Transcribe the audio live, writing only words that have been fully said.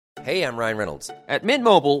Hey, I'm Ryan Reynolds. At Mint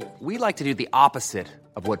Mobile, we like to do the opposite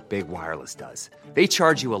of what Big Wireless does. They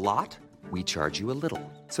charge you a lot, we charge you a little.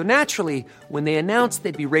 So naturally, when they announced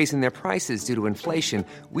they'd be raising their prices due to inflation,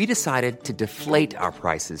 we decided to deflate our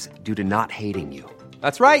prices due to not hating you.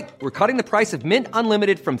 That's right. We're cutting the price of Mint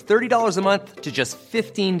Unlimited from $30 a month to just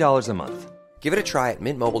 $15 a month. Give it a try at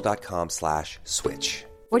mintmobile.com/switch.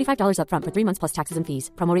 $45 up front for 3 months plus taxes and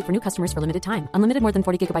fees. Promo rate for new customers for limited time. Unlimited more than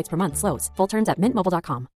 40 gigabytes per month. Slows full terms at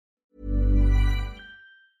mintmobile.com.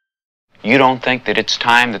 You don't think that it's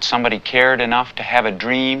time that somebody cared enough to have a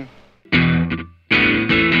dream?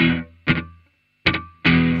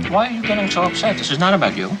 Why are you getting so upset? This is not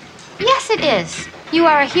about you. Yes, it is. You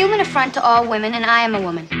are a human affront to all women, and I am a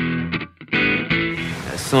woman.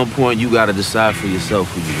 At some point, you gotta decide for yourself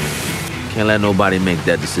who you are. Can't let nobody make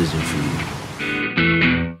that decision for you.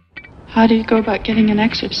 How do you go about getting an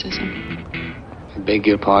exorcism? I beg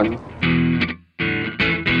your pardon?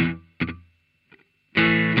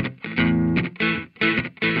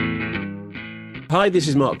 Hi, this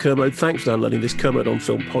is Mark Kermode. Thanks for downloading this Kermode on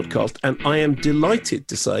Film podcast. And I am delighted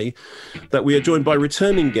to say that we are joined by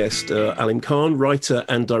returning guest Alim Khan, writer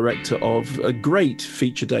and director of a great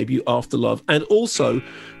feature debut, After Love, and also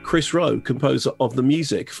Chris Rowe, composer of the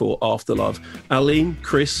music for After Love. Alim,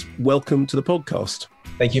 Chris, welcome to the podcast.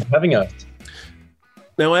 Thank you for having us.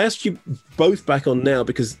 Now, I asked you both back on now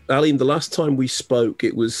because, Alim, the last time we spoke,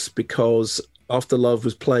 it was because After Love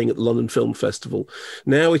was playing at the London Film Festival.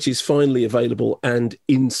 Now it is finally available and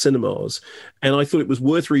in cinemas. And I thought it was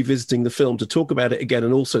worth revisiting the film to talk about it again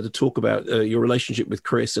and also to talk about your relationship with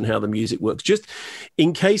Chris and how the music works. Just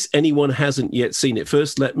in case anyone hasn't yet seen it,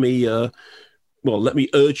 first let me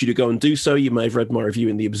urge you to go and do so. You may have read my review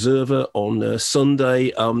in The Observer on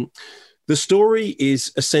Sunday. The story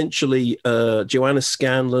is essentially Joanna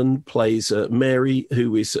Scanlon plays Mary,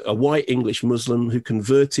 who is a white English Muslim who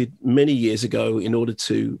converted many years ago in order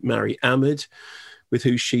to marry Ahmed, with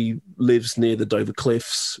who she lives near the Dover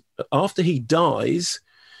Cliffs. After he dies,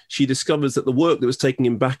 she discovers that the work that was taking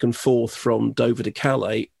him back and forth from Dover to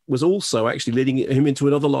Calais was also actually leading him into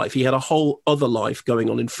another life. He had a whole other life going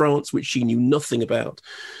on in France, which she knew nothing about.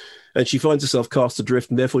 And she finds herself cast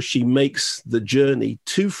adrift, and therefore she makes the journey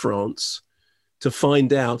to France to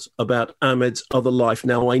find out about Ahmed's other life.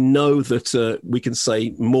 Now, I know that we can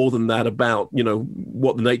say more than that about,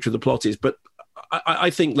 what the nature of the plot is, but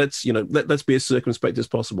I think let's be as circumspect as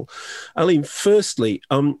possible. Alim, firstly,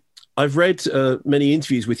 I've read many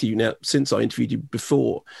interviews with you now since I interviewed you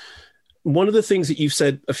before. One of the things that you've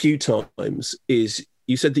said a few times is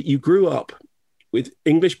you said that you grew up with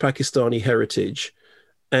English Pakistani heritage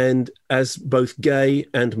and as both gay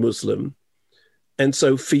and Muslim. And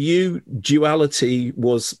so for you, duality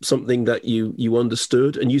was something that you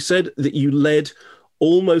understood. And you said that you led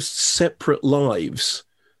almost separate lives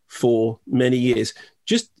for many years.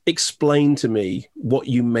 Just explain to me what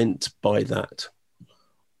you meant by that.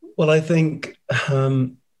 Well, I think,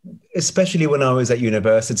 especially when I was at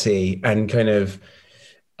university and kind of,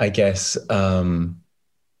 I guess,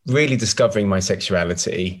 really discovering my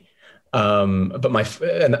sexuality. But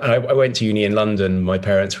I went to uni in London. My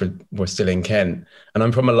parents were still in Kent, and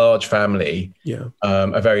I'm from a large family,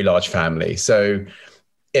 a very large family. So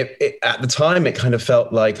at the time, it kind of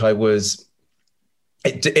felt like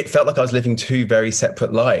it felt like I was living two very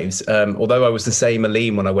separate lives. Although I was the same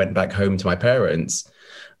Alim when I went back home to my parents,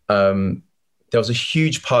 there was a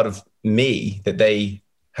huge part of me that they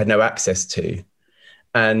had no access to.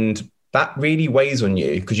 And that really weighs on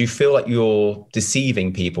you because you feel like you're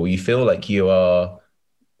deceiving people. You feel like you're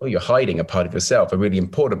hiding a part of yourself, a really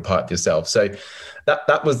important part of yourself. So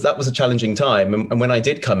that was a challenging time. And when I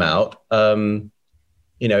did come out,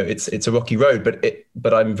 it's a rocky road,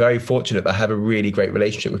 but I'm very fortunate that I have a really great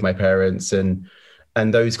relationship with my parents, and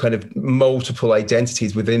those kind of multiple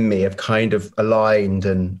identities within me have kind of aligned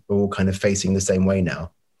and are all kind of facing the same way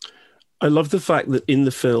now. I love the fact that in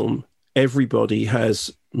the film, everybody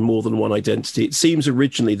has more than one identity. It seems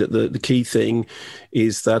originally that the key thing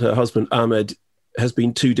is that her husband Ahmed has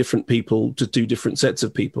been two different people to two different sets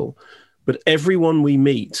of people. But everyone we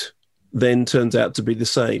meet then turns out to be the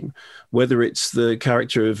same, whether it's the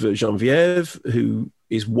character of Geneviève, who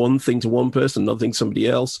is one thing to one person, another thing to somebody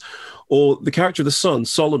else, or the character of the son,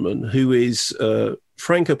 Solomon, who is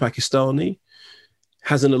Franco-Pakistani,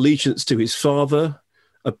 has an allegiance to his father,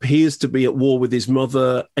 appears to be at war with his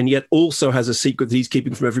mother, and yet also has a secret that he's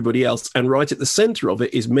keeping from everybody else. And right at the center of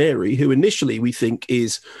it is Mary, who initially we think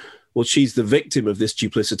she's the victim of this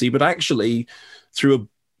duplicity, but actually through a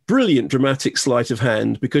brilliant dramatic sleight of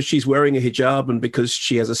hand, because she's wearing a hijab and because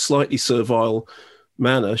she has a slightly servile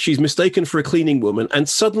manner, she's mistaken for a cleaning woman and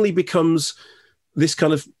suddenly becomes this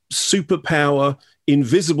kind of superpower,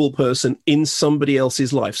 invisible person in somebody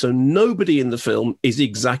else's life. So nobody in the film is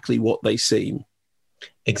exactly what they seem.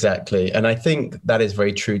 Exactly. And I think that is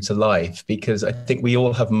very true to life, because I think we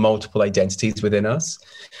all have multiple identities within us.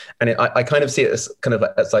 And I kind of see it as kind of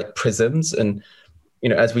as like prisms. And, you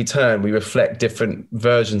know, as we turn, we reflect different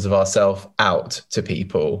versions of ourselves out to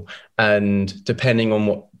people. And depending on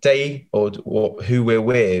what day or who we're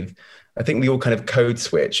with, I think we all kind of code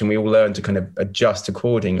switch and we all learn to kind of adjust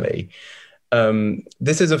accordingly.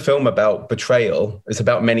 This is a film about betrayal. It's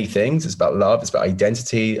about many things. It's about love. It's about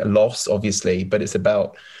identity, loss, obviously, but it's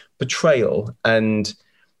about betrayal. And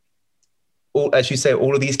as you say,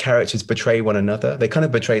 all of these characters betray one another. They kind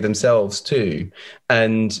of betray themselves too.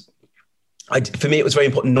 And for me, it was very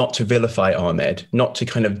important not to vilify Ahmed, not to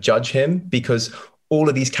kind of judge him, because all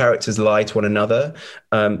of these characters lie to one another.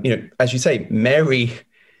 You know, as you say, Mary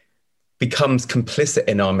becomes complicit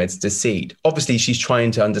in Ahmed's deceit. Obviously, she's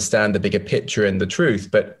trying to understand the bigger picture and the truth,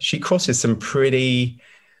 but she crosses some pretty,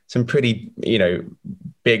 you know,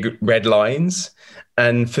 big red lines.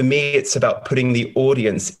 And for me, it's about putting the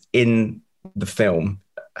audience in the film,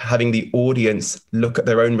 having the audience look at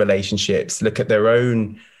their own relationships, look at their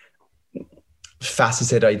own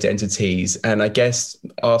faceted identities, and I guess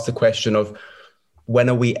ask the question of, when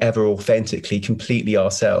are we ever authentically, completely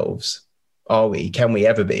ourselves? Are we? Can we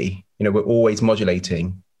ever be? You know, we're always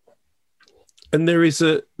modulating. And there's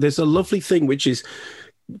a lovely thing, which is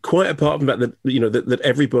quite apart from that, you know, that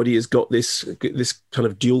everybody has got this kind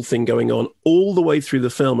of dual thing going on all the way through the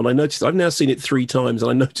film. And I noticed, I've now seen it 3 times, and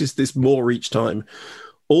I noticed this more each time.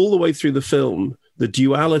 All the way through the film, the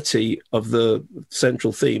duality of the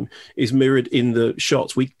central theme is mirrored in the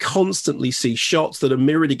shots. We constantly see shots that are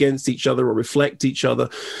mirrored against each other or reflect each other.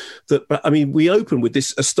 I mean, we open with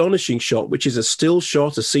this astonishing shot, which is a still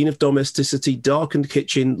shot, a scene of domesticity, darkened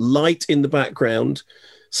kitchen, light in the background.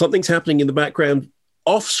 Something's happening in the background,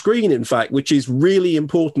 off screen, in fact, which is really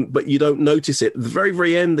important, but you don't notice it. At the very,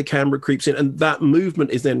 very end, the camera creeps in, and that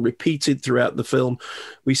movement is then repeated throughout the film.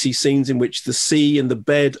 We see scenes in which the sea and the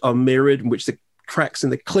bed are mirrored, in which the cracks in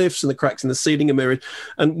the cliffs and the cracks in the ceiling are mirrored.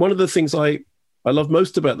 And one of the things I love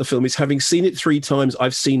most about the film is, having seen it 3 times,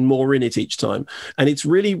 I've seen more in it each time. And it's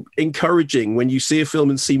really encouraging when you see a film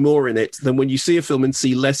and see more in it than when you see a film and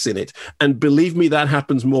see less in it. And believe me, that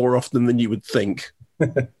happens more often than you would think.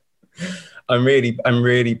 I'm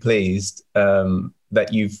really pleased that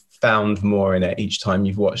you've found more in it each time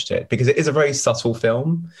you've watched it, because it is a very subtle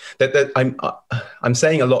film. That I'm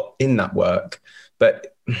saying a lot in that work,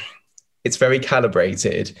 but it's very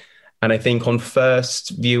calibrated. And I think on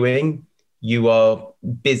first viewing, you are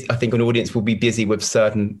busy. I think an audience will be busy with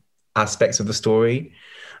certain aspects of the story.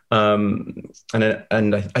 And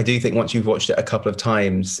I do think once you've watched it a couple of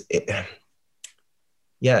times, the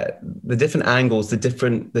different angles, the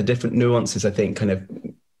different nuances, I think, kind of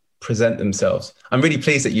present themselves. I'm really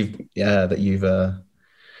pleased that you've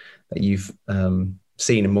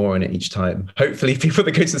seen more in it each time. Hopefully people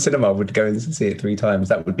that go to the cinema would go and see it 3 times.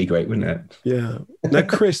 That would be great, wouldn't it? Yeah. Now,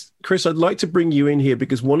 Chris, I'd like to bring you in here,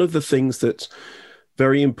 because one of the things that's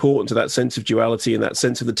very important to that sense of duality and that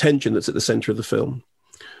sense of the tension that's at the center of the film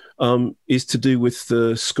is to do with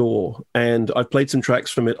the score. And I've played some tracks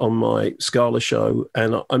from it on my Scala show,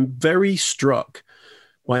 and I'm very struck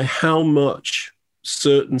by how much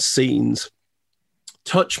certain scenes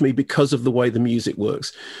touch me because of the way the music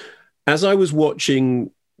works. As I was watching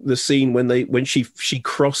the scene when she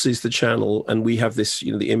crosses the channel and we have this,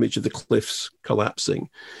 you know, the image of the cliffs collapsing,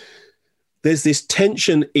 there's this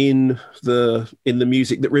tension in the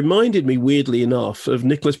music that reminded me, weirdly enough, of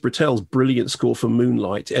Nicholas Britell's brilliant score for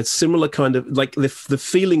Moonlight. It's similar kind of like the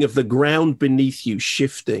feeling of the ground beneath you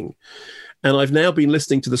shifting. And I've now been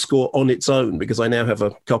listening to the score on its own, because I now have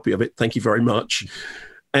a copy of it. Thank you very much.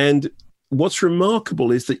 And what's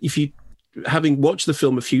remarkable is that if you, having watched the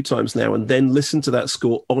film a few times now and then listen to that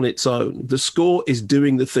score on its own, the score is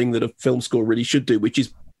doing the thing that a film score really should do, which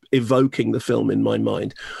is evoking the film in my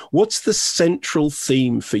mind. What's the central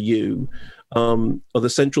theme for you, or the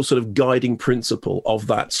central sort of guiding principle of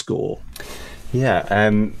that score? Yeah,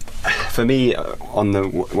 for me, on the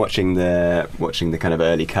watching the kind of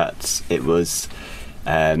early cuts, it was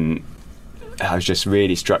I was just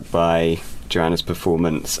really struck by Joanna's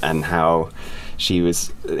performance and how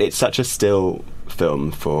it's such a still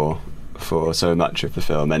film for so much of the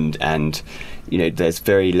film, and you know, there's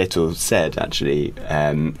very little said actually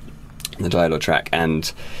in the dialogue track,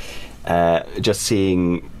 and just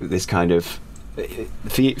seeing this kind of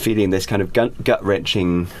feeling this kind of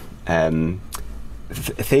gut-wrenching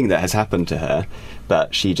thing that has happened to her,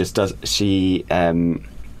 but she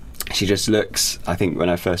she just looks. I think when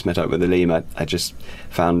I first met up with Aleem, I just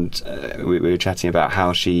found we were chatting about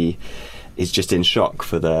how she is just in shock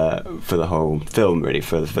for the whole film, really,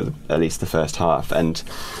 for at least the first half. And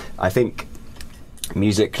I think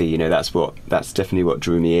musically, you know, that's definitely what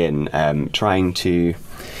drew me in. Trying to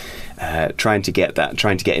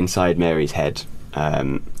get inside Mary's head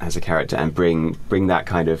as a character and bring that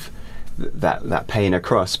kind of that pain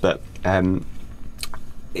across, but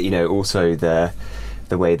you know, also the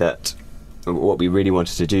way that what we really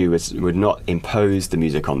wanted to do would not impose the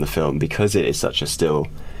music on the film because it is such a still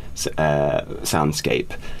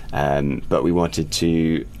soundscape, but we wanted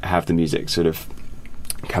to have the music sort of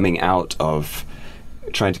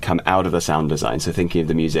trying to come out of the sound design. So thinking of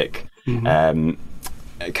the music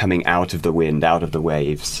coming out of the wind, out of the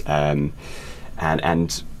waves, and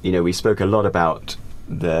you know, we spoke a lot about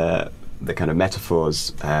the kind of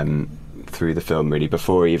metaphors through the film, really,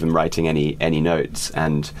 before even writing any notes,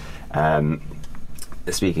 and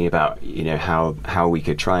speaking about, you know, how we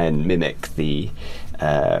could try and mimic the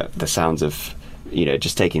sounds of, you know,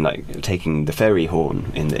 just taking the ferry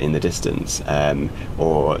horn in the distance,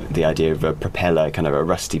 or the idea of a propeller, kind of a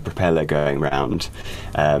rusty propeller going round,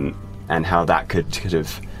 and how that could kind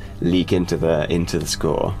of leak into the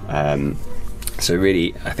score. So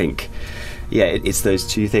really, I think, yeah, it's those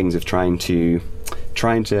two things of trying to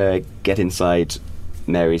get inside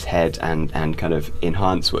Mary's head and kind of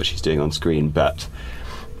enhance what she's doing on screen, but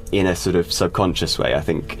in a sort of subconscious way. I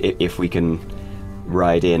think if we can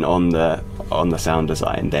ride in on the sound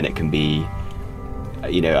design, then it can be,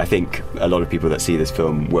 you know, I think a lot of people that see this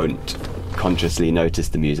film won't consciously notice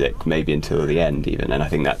the music maybe until the end even, and I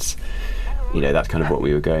think that's, you know, that's kind of what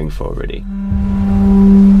we were going for, really.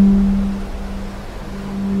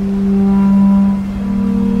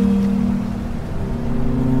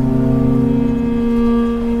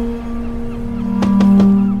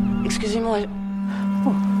 Excusez-moi.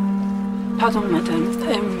 Oh, pardon,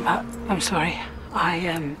 madame. I'm sorry.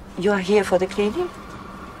 You are here for the cleaning?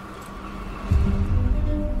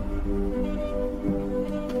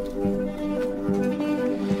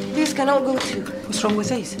 These can all go too. What's wrong with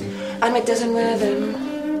these? Ahmed doesn't wear them.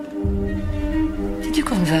 Did you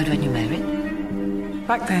convert when you married?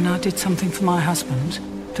 Back then, I did something for my husband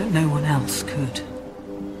that no one else could.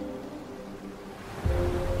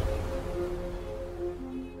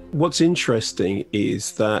 What's interesting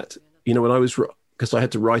is that, you know, when I was, because I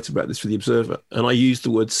had to write about this for The Observer, and I used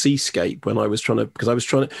the word seascape when I was trying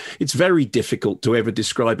to, it's very difficult to ever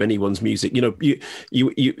describe anyone's music. You know, you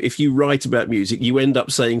if you write about music, you end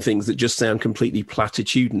up saying things that just sound completely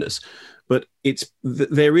platitudinous. But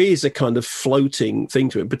there is a kind of floating thing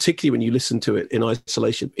to it, particularly when you listen to it in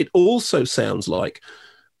isolation. It also sounds like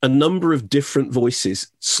a number of different voices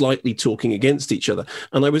slightly talking against each other.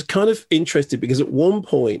 And I was kind of interested because at one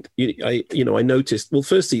point, I noticed, well,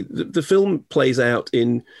 firstly, the film plays out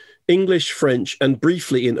in English, French, and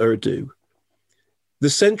briefly in Urdu. The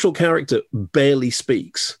central character barely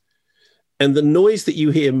speaks. And the noise that you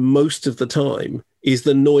hear most of the time is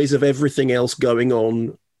the noise of everything else going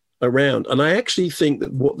on around. And I actually think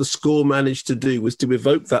that what the score managed to do was to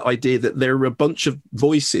evoke that idea that there are a bunch of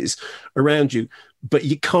voices around you, but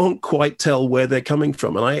you can't quite tell where they're coming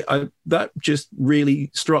from. And I that just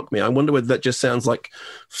really struck me. I wonder whether that just sounds like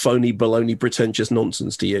phony, baloney, pretentious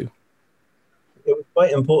nonsense to you. It was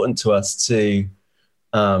quite important to us to,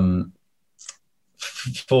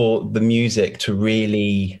 for the music to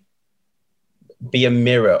really be a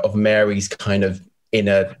mirror of Mary's kind of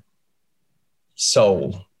inner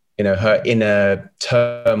soul, you know, her inner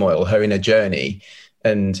turmoil, her inner journey.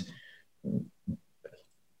 And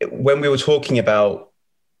when we were talking about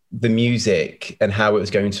the music and how it was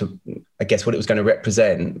going to, I guess, what it was going to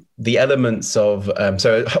represent, the elements of,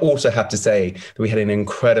 so I also have to say that we had an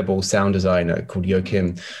incredible sound designer called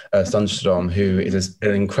Joachim Sundström, who is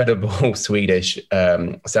an incredible Swedish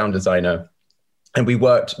sound designer. And we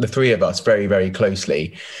worked, the three of us, very, very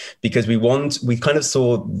closely because we kind of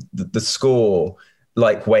saw the score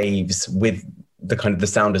like waves with the kind of the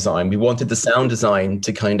sound design. We wanted the sound design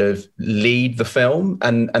to kind of lead the film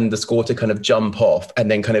and the score to kind of jump off and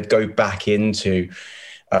then kind of go back into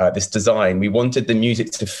this design. We wanted the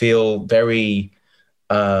music to feel very,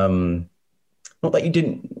 not that you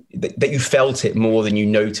didn't, that you felt it more than you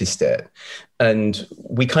noticed it. And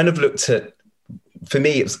we kind of looked at, for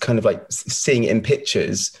me, it was kind of like seeing it in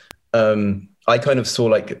pictures. I kind of saw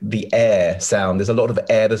like the air sound. There's a lot of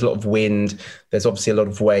air, there's a lot of wind, there's obviously a lot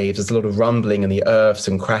of waves, there's a lot of rumbling and the earths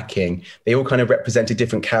and cracking. They all kind of represented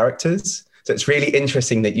different characters. So it's really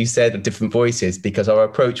interesting that you said the different voices, because our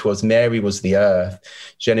approach was Mary was the earth,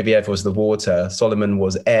 Genevieve was the water, Solomon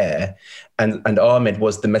was air, and Ahmed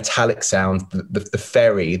was the metallic sound, the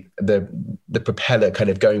ferry, the propeller kind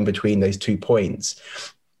of going between those 2 points.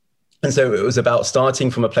 And so it was about starting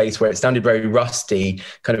from a place where it sounded very rusty,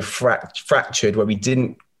 kind of fractured, where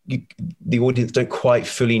the audience don't quite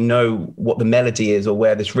fully know what the melody is or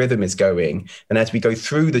where this rhythm is going. And as we go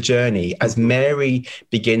through the journey, as Mary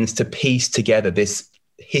begins to piece together this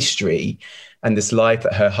history and this life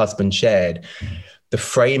that her husband shared, the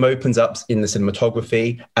frame opens up in the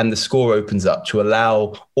cinematography and the score opens up to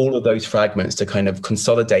allow all of those fragments to kind of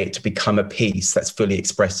consolidate to become a piece that's fully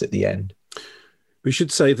expressed at the end. We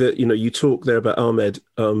should say that, you talk there about Ahmed,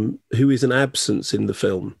 who is an absence in the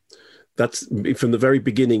film. That's from the very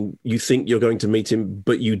beginning, you think you're going to meet him,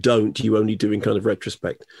 but you don't. You only do in kind of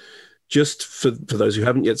retrospect. Just for those who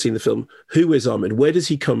haven't yet seen the film, who is Ahmed? Where does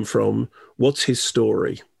he come from? What's his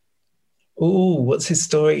story? Oh, what's his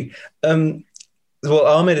story? Well,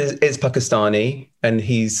 Ahmed is Pakistani, and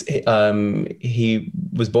he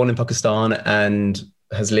was born in Pakistan and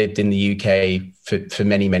has lived in the UK for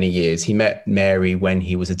many, many years. He met Mary when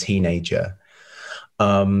he was a teenager.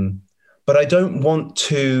 But I don't want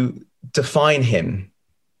to define him,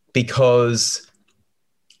 because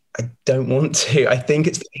I don't want to. I think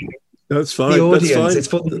it's that's fine. The audience. That's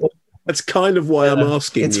fine. That's kind of why I'm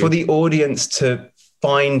asking. It's for the audience to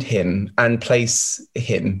find him and place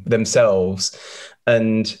him themselves,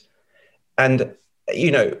 and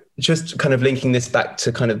just kind of linking this back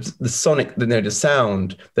to kind of the sonic, the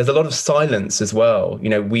sound. There's a lot of silence as well.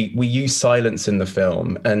 We use silence in the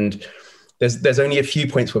film, and there's only a few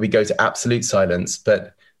points where we go to absolute silence,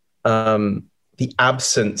 but the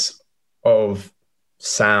absence of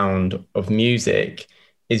sound, of music,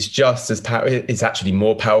 is just as it's actually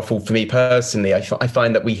more powerful for me personally. I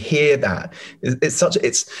find that we hear that.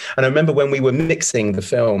 And I remember when we were mixing the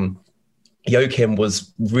film, Joachim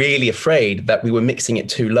was really afraid that we were mixing it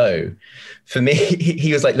too low. For me,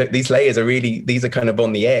 he was like, look, these layers these are kind of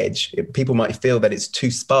on the edge. People might feel that it's too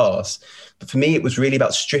sparse. But for me, it was really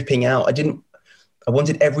about stripping out. I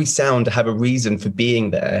wanted every sound to have a reason for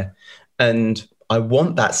being there. And I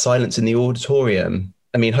want that silence in the auditorium.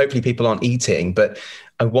 I mean, hopefully people aren't eating, but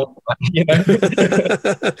I want,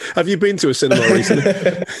 Have you been to a cinema recently?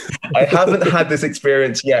 I haven't had this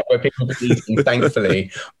experience yet where people are eating,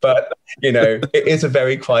 thankfully. But, it is a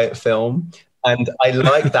very quiet film. And I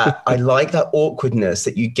like that. I like that awkwardness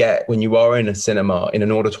that you get when you are in a cinema, in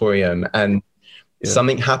an auditorium, and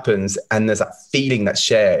something happens and there's that feeling that's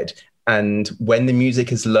shared. And when the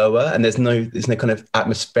music is lower and there's no kind of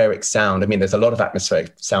atmospheric sound, I mean, there's a lot of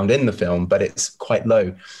atmospheric sound in the film, but it's quite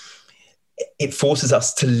low. It forces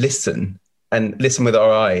us to listen with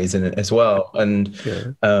our eyes as well. And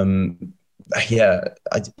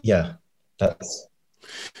that's...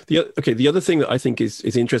 The other thing that I think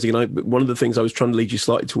is interesting, and one of the things I was trying to lead you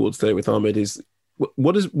slightly towards there with Ahmed is,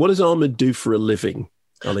 what does Ahmed do for a living?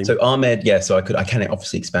 Aleem? So Ahmed, so I can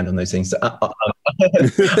obviously expand on those things. So,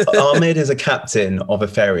 Ahmed is a captain of a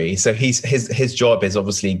ferry. So his job is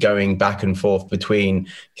obviously going back and forth between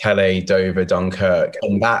Calais, Dover, Dunkirk,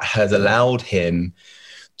 and that has allowed him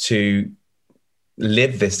to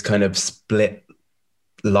live this kind of split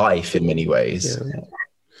life in many ways. Yeah.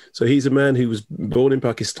 So he's a man who was born in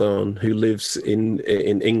Pakistan, who lives in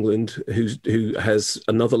England, who has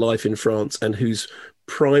another life in France, and whose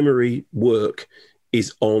primary work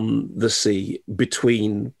is on the sea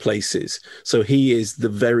between places. So he is the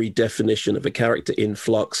very definition of a character in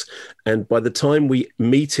flux. And by the time we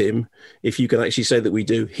meet him, if you can actually say that we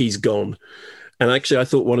do, he's gone. And actually, I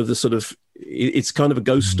thought one of the sort of, it's kind of a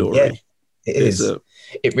ghost story. Yeah, it is.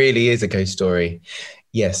 It really is a ghost story.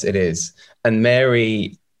 Yes, it is. And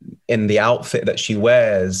Mary, in the outfit that she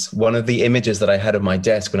wears, one of the images that I had on my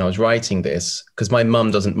desk when I was writing this, because my mum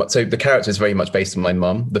doesn't, so the character is very much based on my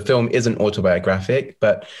mum. The film isn't autobiographic,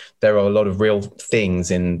 but there are a lot of real things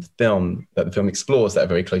in the film that the film explores that are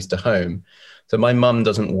very close to home. So my mum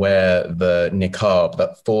doesn't wear the niqab,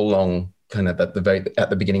 that full long kind of at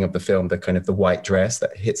the beginning of the film, the kind of the white dress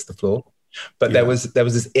that hits the floor. But there was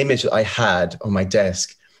this image that I had on my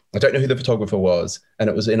desk. I don't know who the photographer was, and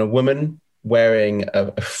it was in a woman wearing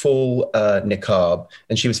a full niqab,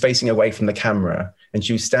 and she was facing away from the camera, and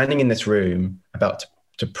she was standing in this room about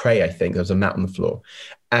to pray. I think there was a mat on the floor,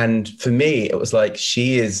 and for me it was like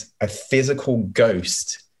she is a physical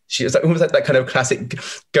ghost. She was like almost like that kind of classic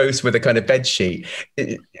ghost with a kind of bed sheet.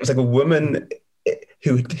 It was like a woman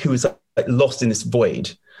who was like lost in this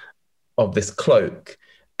void of this cloak,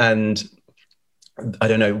 and I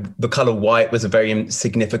don't know, the color white was a very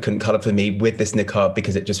significant color for me with this niqab,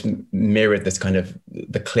 because it just mirrored this kind of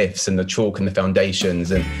the cliffs and the chalk and the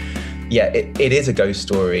foundations. And yeah, it is a ghost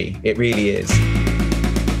story. It really is.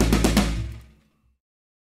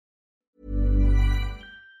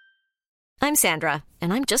 I'm Sandra,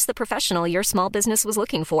 and I'm just the professional your small business was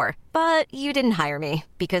looking for. But you didn't hire me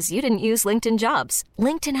because you didn't use LinkedIn Jobs.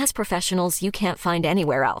 LinkedIn has professionals you can't find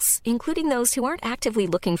anywhere else, including those who aren't actively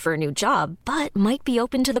looking for a new job, but might be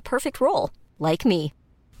open to the perfect role, like me.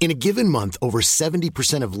 In a given month, over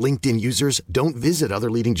 70% of LinkedIn users don't visit other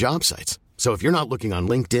leading job sites. So if you're not looking on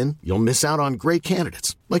LinkedIn, you'll miss out on great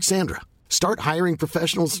candidates like Sandra. Start hiring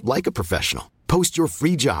professionals like a professional. Post your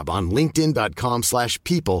free job on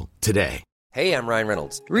linkedin.com/people today. Hey, I'm Ryan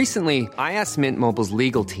Reynolds. Recently, I asked Mint Mobile's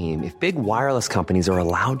legal team if big wireless companies are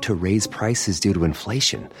allowed to raise prices due to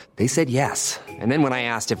inflation. They said yes. And then when I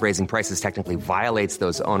asked if raising prices technically violates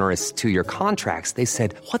those onerous 2-year contracts, they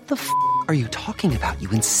said, "What the f*** are you talking about, you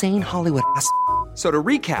insane Hollywood ass?" So to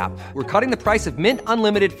recap, we're cutting the price of Mint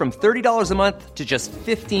Unlimited from $30 a month to just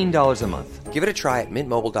 $15 a month. Give it a try at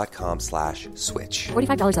mintmobile.com/switch.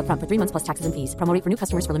 $45 up front for 3 months plus taxes and fees. Promo rate for new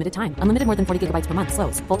customers for limited time. Unlimited more than 40 gigabytes per month.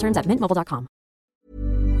 Slows full terms at mintmobile.com.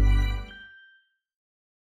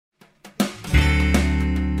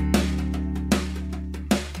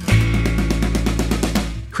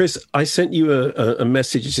 Chris, I sent you a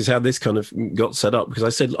message. This is how this kind of got set up, because I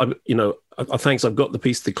said, thanks, I've got the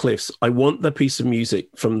piece of the cliffs. I want the piece of music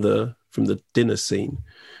from the dinner scene.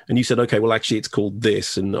 And you said, okay, well, actually, it's called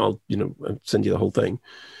this, and I'll send you the whole thing.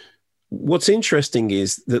 What's interesting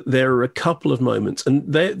is that there are a couple of moments,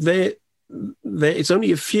 and there it's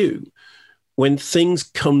only a few, when things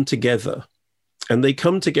come together, and they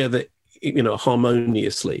come together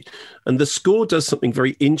harmoniously. And the score does something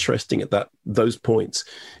very interesting at those points.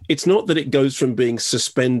 It's not that it goes from being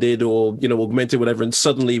suspended or, augmented, whatever, and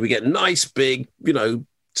suddenly we get nice big,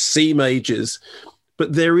 C majors.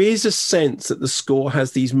 But there is a sense that the score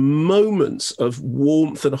has these moments of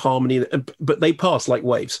warmth and harmony, but they pass like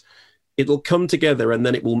waves. It'll come together and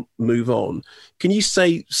then it will move on. Can you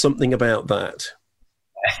say something about that?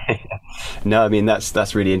 No, I mean,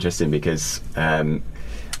 that's really interesting, because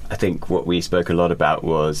I think what we spoke a lot about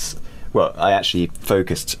was, well, I actually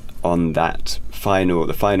focused on the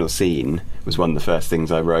final scene was one of the first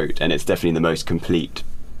things I wrote, and it's definitely the most complete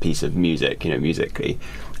piece of music, musically.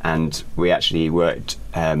 And we actually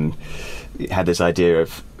had this idea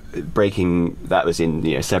of breaking, that was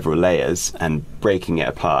in several layers, and breaking it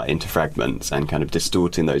apart into fragments and kind of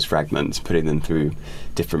distorting those fragments, putting them through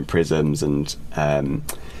different prisms, and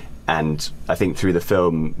I think through the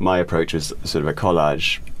film my approach was sort of a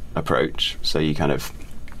collage approach, so you kind of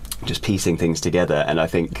just piecing things together. And I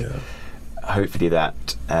think hopefully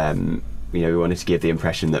that we wanted to give the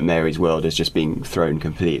impression that Mary's world is just being thrown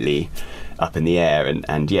completely up in the air, and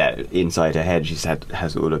inside her head she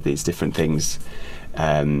has all of these different things,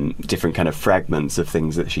 different kind of fragments of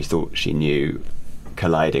things that she thought she knew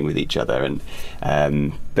colliding with each other. And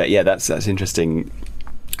but yeah, that's interesting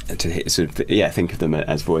to sort of think of them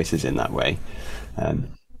as voices in that way.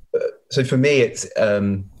 So for me, it's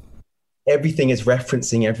everything is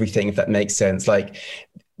referencing everything, if that makes sense. Like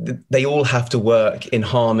they all have to work in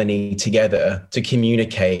harmony together to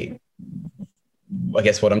communicate, I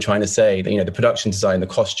guess, what I'm trying to say. The production design, the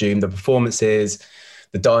costume, the performances,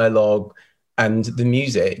 the dialogue, and the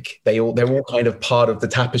music, they're all kind of part of the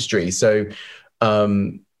tapestry. So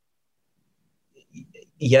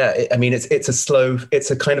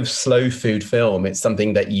it's a kind of slow food film. It's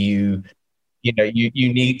something that you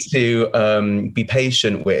need to be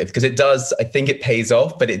patient with, because it does, I think it pays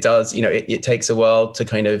off, but it does, it takes a while to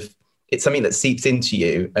kind of, it's something that seeps into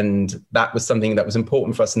you. And that was something that was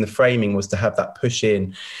important for us in the framing, was to have that push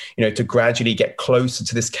in, to gradually get closer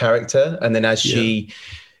to this character. And then as she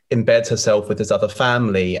embeds herself with this other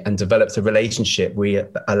family and develops a relationship, we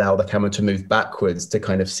allow the camera to move backwards to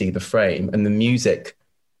kind of see the frame. And the music,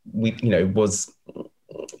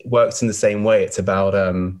 works in the same way. It's about,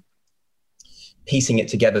 piecing it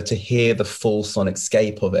together to hear the full sonic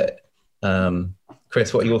scape of it.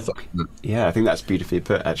 Chris, what are your thoughts? Yeah, I think that's beautifully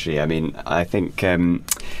put, actually. I mean, I think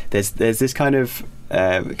there's this kind of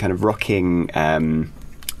rocking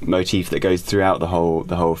motif that goes throughout the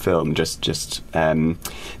whole film, just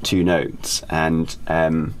two notes, and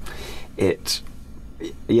it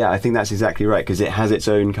Yeah, I think that's exactly right, because it has its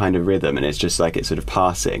own kind of rhythm, and it's just like it's sort of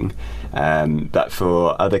passing. But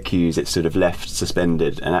for other cues, it's sort of left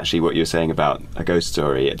suspended. And actually, what you're saying about A Ghost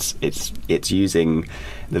Story, it's using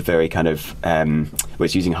the very kind of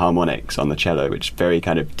it's using harmonics on the cello, which very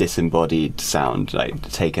kind of disembodied sound, like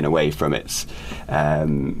taken away from its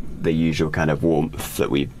the usual kind of warmth that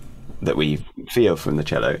we feel from the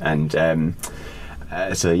cello. And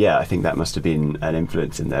so yeah, I think that must have been an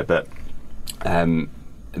influence in there. But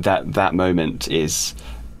that moment it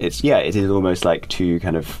is almost like two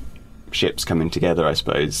kind of ships coming together, I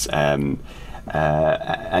suppose, and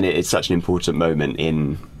it's such an important moment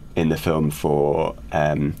in the film. For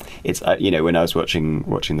it's when I was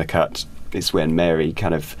watching the cut, it's when Mary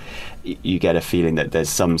kind of, you get a feeling that there's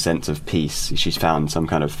some sense of peace. She's found some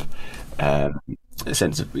kind of a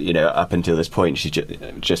sense of, up until this point she's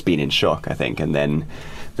just been in shock, I think, and then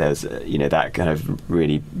there's that kind of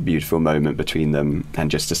really beautiful moment between them, and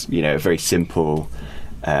just a very simple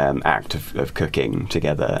act of cooking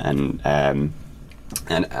together. And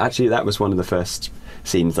actually that was one of the first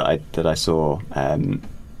scenes that I saw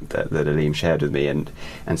that Aleem shared with me, and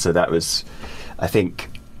so that was, I think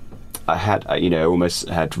I had almost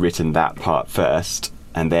had written that part first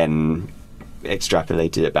and then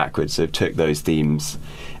extrapolated it backwards, so took those themes,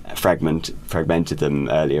 fragmented them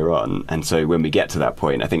earlier on, and so when we get to that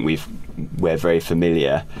point, I think we're very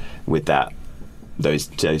familiar with those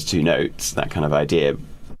two notes, that kind of idea,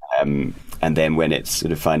 and then when it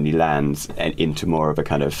sort of finally lands into more of a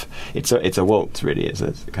kind of it's a waltz, really. It's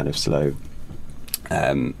a kind of slow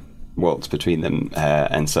waltz between them,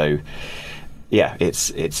 and so yeah,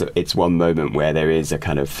 it's one moment where there is a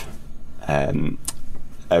kind of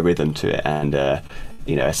a rhythm to it, and a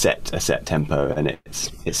set tempo, and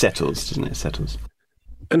it settles, doesn't it? It settles.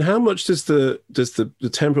 And how much does the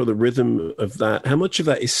tempo, the rhythm of that, how much of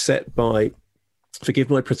that is set by, forgive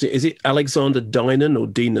my pronunciation, is it Alexander Dynan or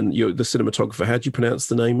Dinan? You're the cinematographer. How do you pronounce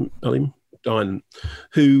the name, Aleem? Dynan,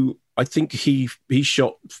 who I think he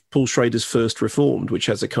shot Paul Schrader's first Reformed, which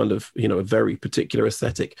has a kind of a very particular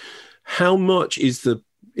aesthetic. How much is the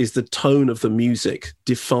tone of the music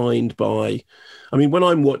defined by? I mean, when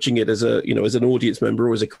I'm watching it as as an audience member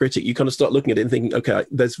or as a critic, you kind of start looking at it and thinking, okay,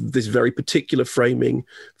 there's this very particular framing,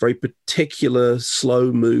 very particular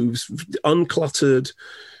slow moves, uncluttered.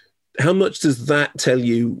 How much does that tell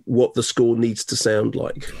you what the score needs to sound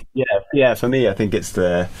like? Yeah. For me, I think it's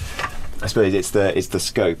the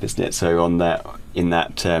scope, isn't it? So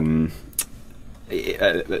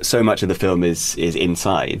so much of the film is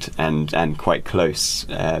inside and quite close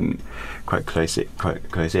in,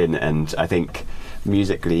 and I think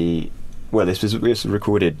musically, well, this was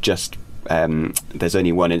recorded just. There's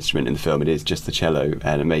only one instrument in the film. It is just the cello,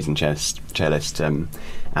 an amazing cellist,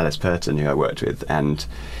 Alice Purton, who I worked with, and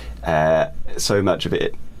so much of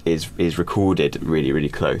it is recorded really, really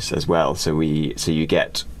close as well. So you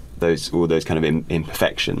get all those kind of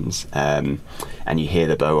imperfections, and you hear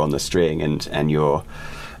the bow on the string, and you're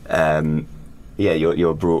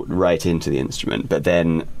brought right into the instrument. But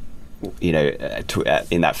then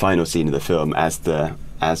in that final scene of the film,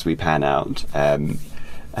 as we pan out,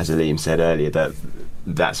 as Aleem said earlier,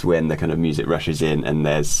 that's when the kind of music rushes in, and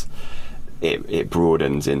it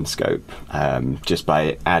broadens in scope, just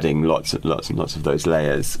by adding lots and lots of those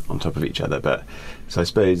layers on top of each other. But so I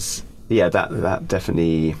suppose that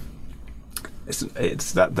definitely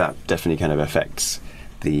that definitely kind of affects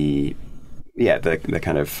the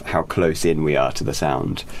kind of how close in we are to the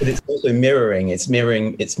sound. But it's also mirroring. It's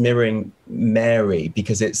mirroring Mary,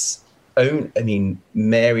 because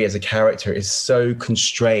Mary as a character is so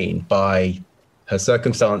constrained by her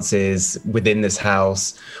circumstances within this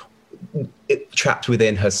house, trapped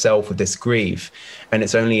within herself with this grief. And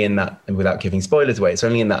it's only in that, and without giving spoilers away, it's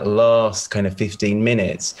only in that last kind of 15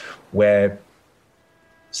 minutes where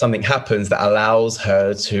something happens that allows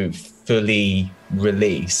her to fully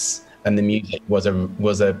release. And the music was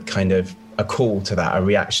a kind of a call to that, a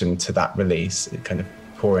reaction to that release, kind of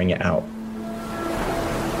pouring it out.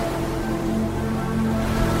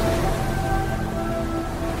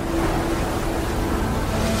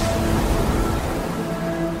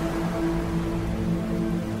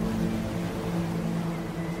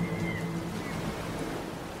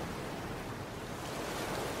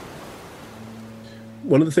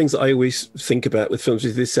 One of the things that I always think about with films,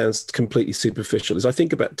 this sounds completely superficial, is I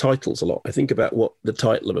think about titles a lot. I think about what the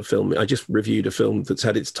title of a film. I just reviewed a film that's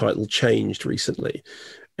had its title changed recently.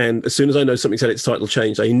 And as soon as I know something's had its title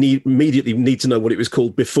changed, I immediately need to know what it was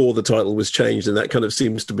called before the title was changed. And that kind of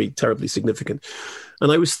seems to be terribly significant.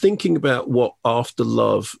 And I was thinking about what After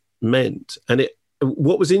Love meant. And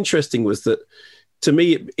what was interesting was that to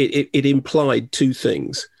me, it implied two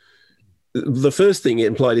things. The first thing it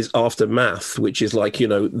implied is aftermath, which is like,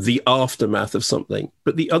 the aftermath of something.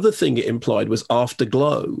 But the other thing it implied was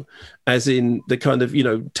afterglow, as in the kind of,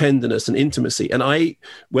 tenderness and intimacy. And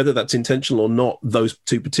whether that's intentional or not, those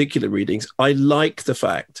two particular readings, I like the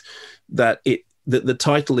fact that the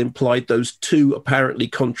title implied those two apparently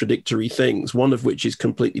contradictory things, one of which is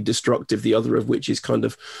completely destructive, the other of which is kind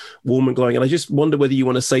of warm and glowing. And I just wonder whether you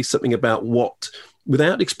want to say something about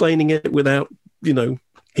without explaining it, without,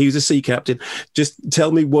 he was a sea captain. Just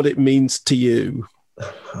tell me what it means to you.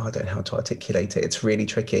 I don't know how to articulate it. It's really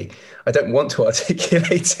tricky. I don't want to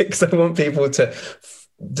articulate it because I want people to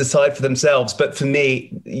decide for themselves. But for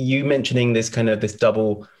me, you mentioning this kind of this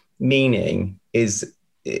double meaning is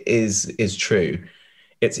true.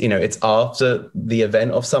 It's, it's after the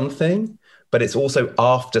event of something, but it's also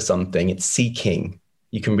after something. It's seeking.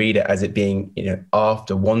 You can read it as it being,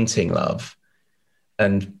 after wanting love.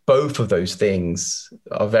 And both of those things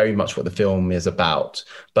are very much what the film is about.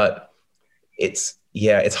 But it's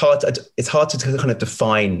hard to kind of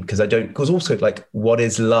define because also like, what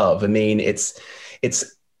is love? I mean, it's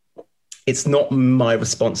not my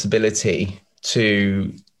responsibility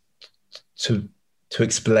to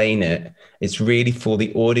explain it. It's really for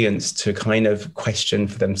the audience to kind of question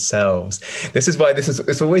for themselves. This is why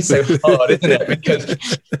it's always so hard, isn't it?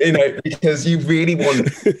 Because you really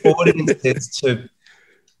want audiences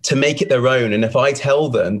to make it their own. And if I tell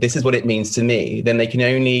them this is what it means to me, then they can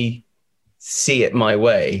only see it my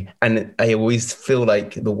way. And I always feel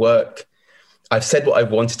like the work, I've said what I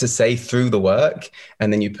wanted to say through the work,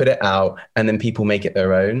 and then you put it out and then people make it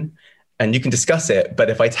their own. And you can discuss it. But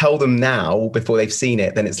if I tell them now before they've seen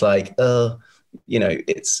it, then it's like,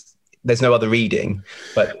 there's no other reading.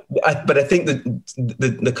 But I think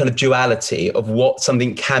the kind of duality of what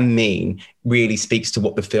something can mean really speaks to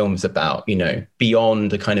what the film is about,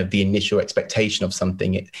 beyond the kind of the initial expectation of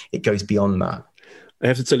something. It goes beyond that. I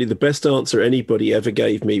have to tell you, the best answer anybody ever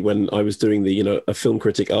gave me when I was doing a film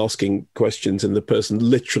critic asking questions and the person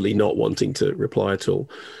literally not wanting to reply at all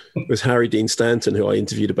was Harry Dean Stanton, who I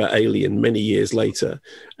interviewed about Alien many years later.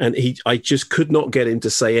 And I just could not get him to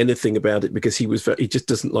say anything about it because he just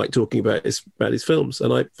doesn't like talking about his films.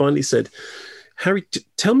 And I finally said, Harry,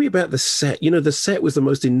 tell me about the set. The set was the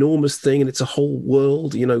most enormous thing and it's a whole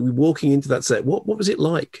world. We're walking into that set. What was it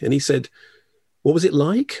like? And he said, what was it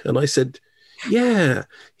like? And I said, yeah.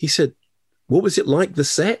 He said, what was it like, the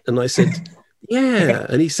set? And I said, yeah.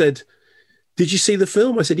 And he said, did you see the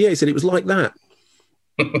film? I said, yeah. He said, it was like that.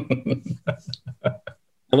 And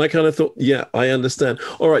I kind of thought, yeah, I understand.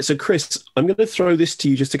 All right. So Chris, I'm going to throw this to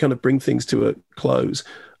you just to kind of bring things to a close.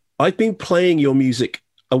 I've been playing your music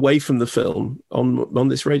away from the film on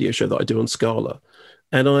this radio show that I do on Scala.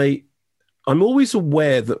 And I'm always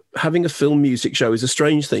aware that having a film music show is a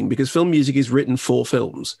strange thing because film music is written for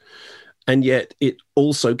films. And yet it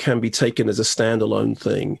also can be taken as a standalone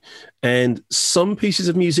thing. And some pieces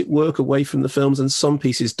of music work away from the films and some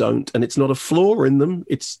pieces don't. And it's not a flaw in them.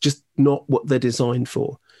 It's just not what they're designed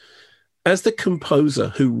for. As the composer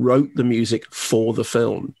who wrote the music for the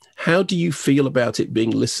film, how do you feel about it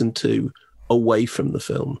being listened to away from the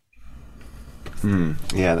film?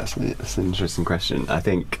 Yeah, that's an interesting question. I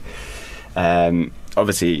think,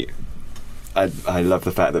 obviously, I love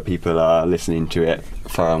the fact that people are listening to it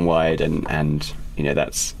far and wide, and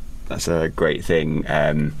that's a great thing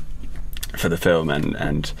for the film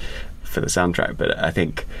and for the soundtrack. But I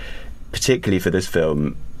think particularly for this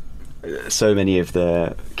film, so many of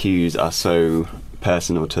the cues are so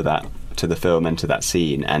personal to the film and to that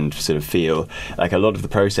scene, and sort of feel like a lot of the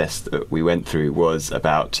process that we went through was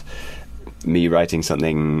about me writing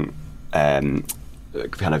something kind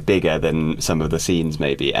of bigger than some of the scenes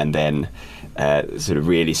maybe, and then sort of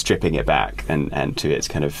really stripping it back and to its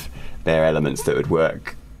kind of bare elements that would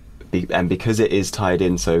work. And because it is tied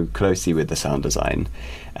in so closely with the sound design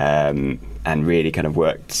and really kind of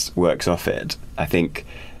works off it, I think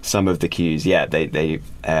some of the cues, they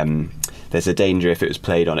there's a danger if it was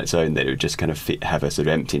played on its own that it would just kind of have a sort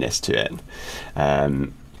of emptiness to it.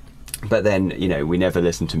 But then, we never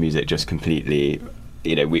listen to music just completely.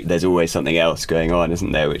 There's always something else going on,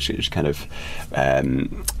 isn't there, which kind of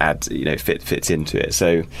adds, fits into it.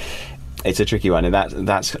 So it's a tricky one, and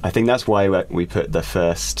I think that's why we put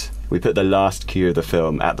the last cue of the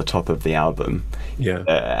film at the top of the album,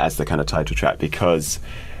 as the kind of title track, because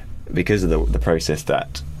of the process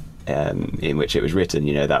that in which it was written.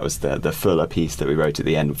 That was the fuller piece that we wrote at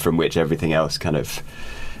the end, from which everything else kind of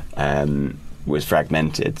was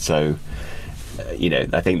fragmented. So.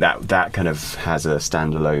 I think that kind of has a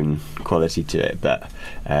standalone quality to it, but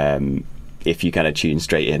if you kind of tune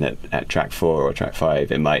straight in at track 4 or track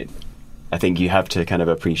 5, I think you have to kind of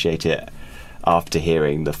appreciate it after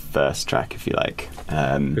hearing the first track, if you like.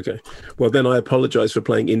 Okay. Well, then I apologise for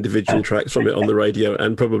playing individual tracks from it on the radio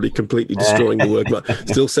and probably completely destroying the work, but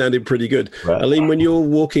still sounded pretty good. Right. Aline, when you're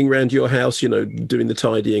walking around your house, doing the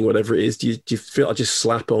tidying, whatever it is, do you feel I just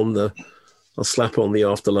slap on the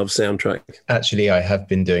After Love soundtrack? Actually, I have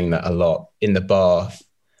been doing that a lot in the bar.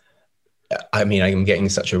 I mean, I'm getting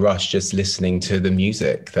such a rush just listening to the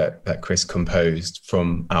music that Chris composed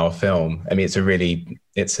from our film. I mean,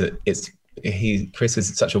 Chris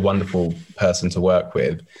is such a wonderful person to work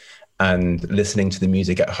with, and listening to the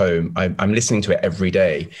music at home, I'm listening to it every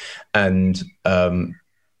day. And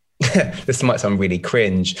this might sound really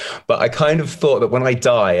cringe, but I kind of thought that when I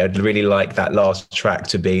die, I'd really like that last track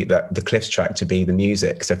to be the Cliffs track to be the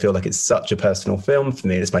music, because I feel like it's such a personal film for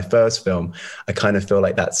me. It's my first film. I kind of feel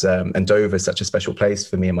like that's and Dover is such a special place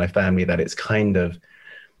for me and my family that it's kind of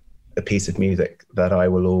a piece of music that I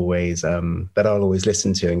will always I'll always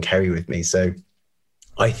listen to and carry with me. So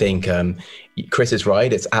I think Chris is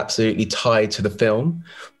right. It's absolutely tied to the film,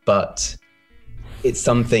 but it's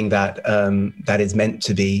something that that is meant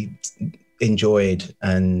to be enjoyed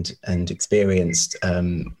and experienced.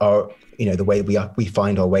 The way we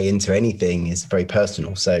find our way into anything is very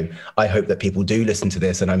personal. So I hope that people do listen to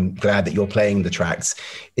this, and I'm glad that you're playing the tracks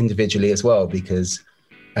individually as well, because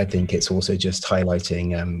I think it's also just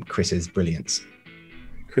highlighting Chris's brilliance.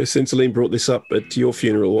 Chris, since Aline brought this up at your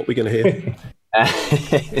funeral, what are we going to hear?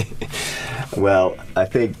 Well, I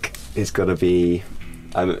think it's got to be.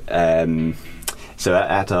 So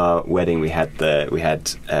at our wedding, we had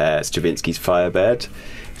Stravinsky's Firebird.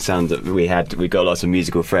 We got lots of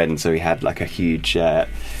musical friends, so we had like a huge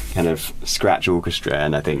kind of scratch orchestra,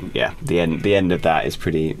 and I think the end of that is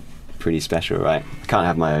pretty special, right? I can't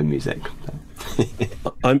have my own music.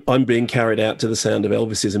 I'm being carried out to the sound of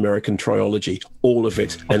Elvis's American Trilogy, all of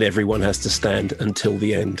it, and everyone has to stand until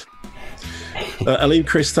the end. Aline,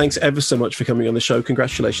 Chris, thanks ever so much for coming on the show.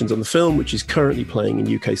 Congratulations on the film, which is currently playing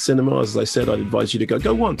in UK cinemas. As I said, I'd advise you to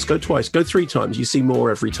go once, go twice, go 3 times. You see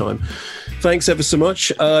more every time. Thanks ever so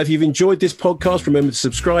much. If you've enjoyed this podcast, remember to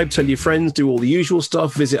subscribe, tell your friends, do all the usual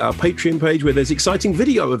stuff. Visit our Patreon page where there's exciting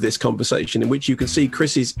video of this conversation in which you can see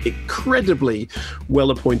Chris's incredibly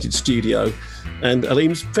well-appointed studio and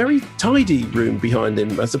Alim's very tidy room behind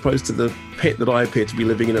him, as opposed to the pit that I appear to be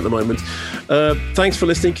living in at the moment. Thanks for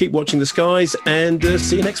listening. Keep watching the skies, and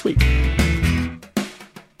see you next week.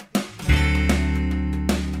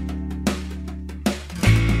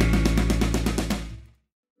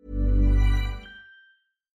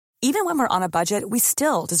 Even when we're on a budget, we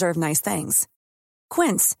still deserve nice things.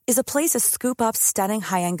 Quince is a place to scoop up stunning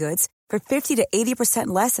high-end goods for 50 to 80%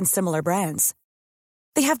 less than similar brands.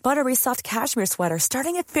 They have buttery soft cashmere sweaters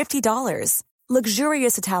starting at $50,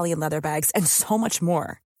 luxurious Italian leather bags, and so much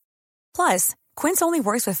more. Plus, Quince only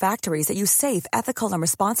works with factories that use safe, ethical, and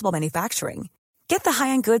responsible manufacturing. Get the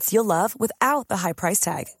high-end goods you'll love without the high price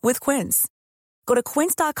tag with Quince. Go to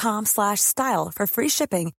quince.com/style for free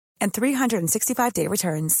shipping and 365-day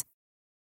returns.